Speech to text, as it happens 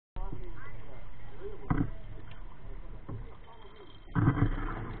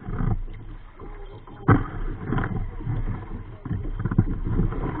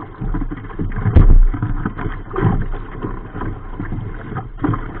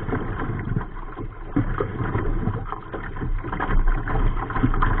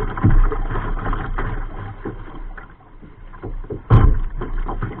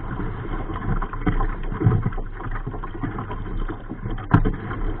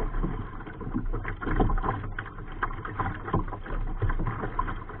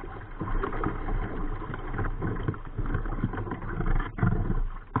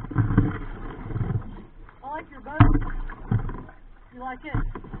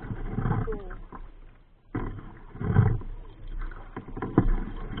cool.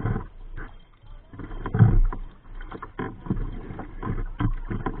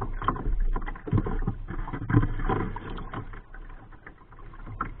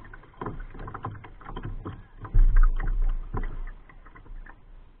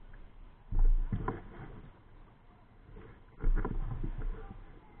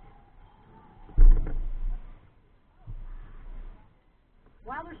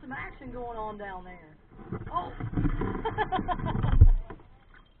 Wow, there's some action going on down there. Oh!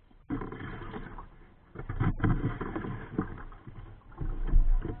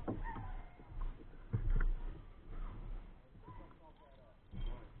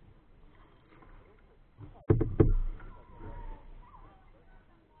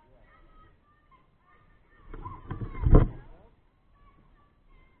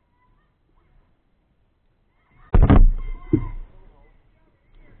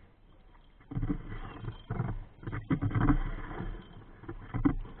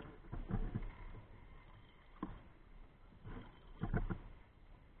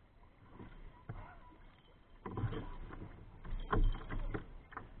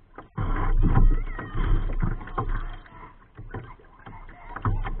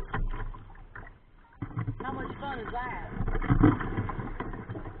 How much fun is that?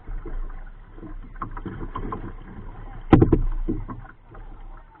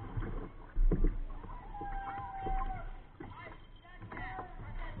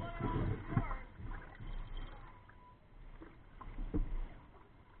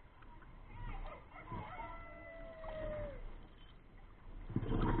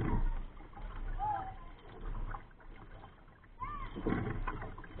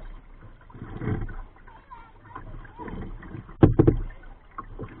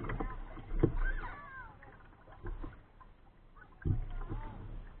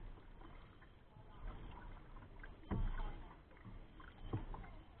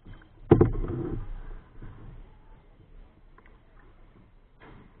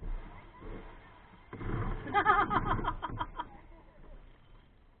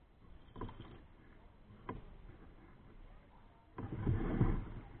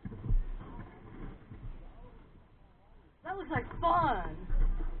 That looks like fun.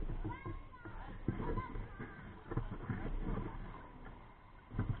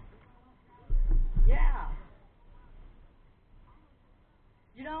 Yeah.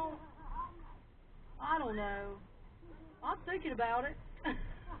 You know, I don't know. I'm thinking about it.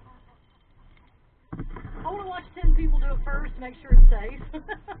 I want to watch 10 people do it first to make sure it's safe.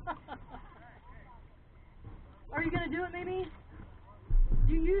 Are you going to do it, Mimi?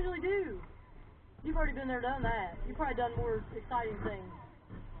 You usually do. You've already been there, done that. You've probably done more exciting things.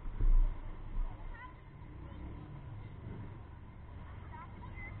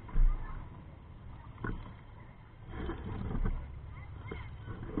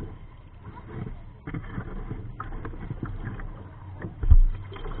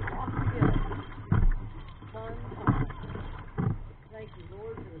 Thank you,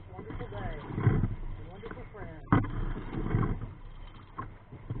 Lord, for this wonderful day, a wonderful friend.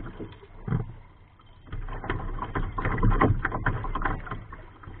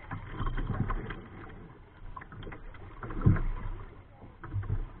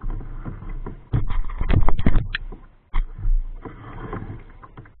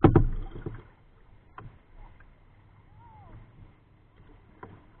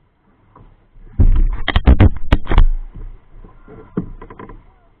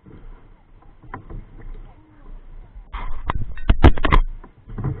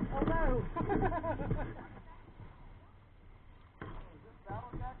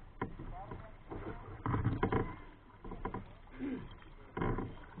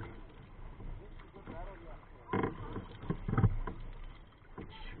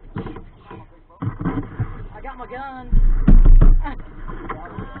 I got my gun.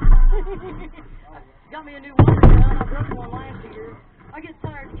 Got me a new water gun. I broke one last year. I get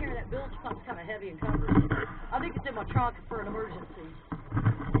tired of carrying that bilge pump. It's kind of heavy and cumbersome. I think it's in my trunk for an emergency.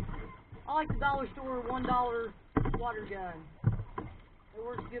 I like the dollar store $1 water gun. It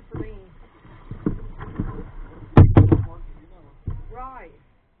works good for me. Right.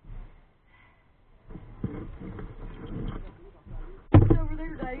 What's over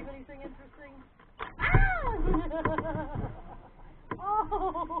there, Dave? Anything interesting?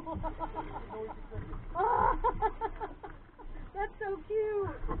 Oh! That's so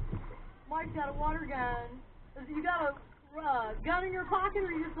cute. Mike's got a water gun. You got a gun in your pocket, or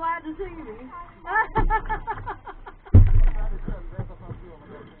are you just glad to see me?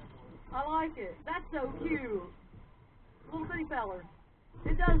 I like it. That's so cute. Little bitty feller.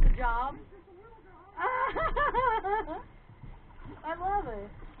 It does the job. I love it.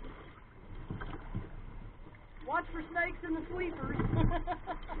 Watch for snakes in the sweepers.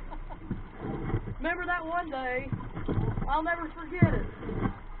 Remember that one day? I'll never forget it.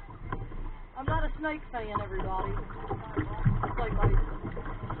 I'm not a snake fan, everybody. It's like my...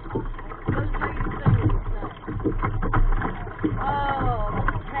 Those how you sing with a snake. Oh,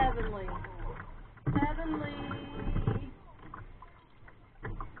 that's heavenly. Heavenly.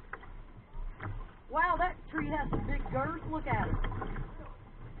 Wow, that tree has some big girth. Look at it.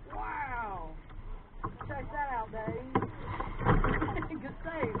 Wow. Check that out, Dave. Good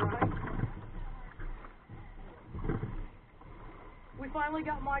save, right? We finally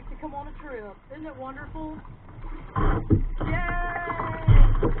got Mike to come on a trip. Isn't it wonderful? Yay!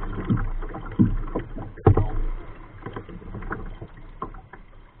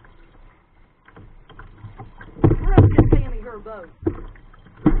 We're going to get Tammy her boat.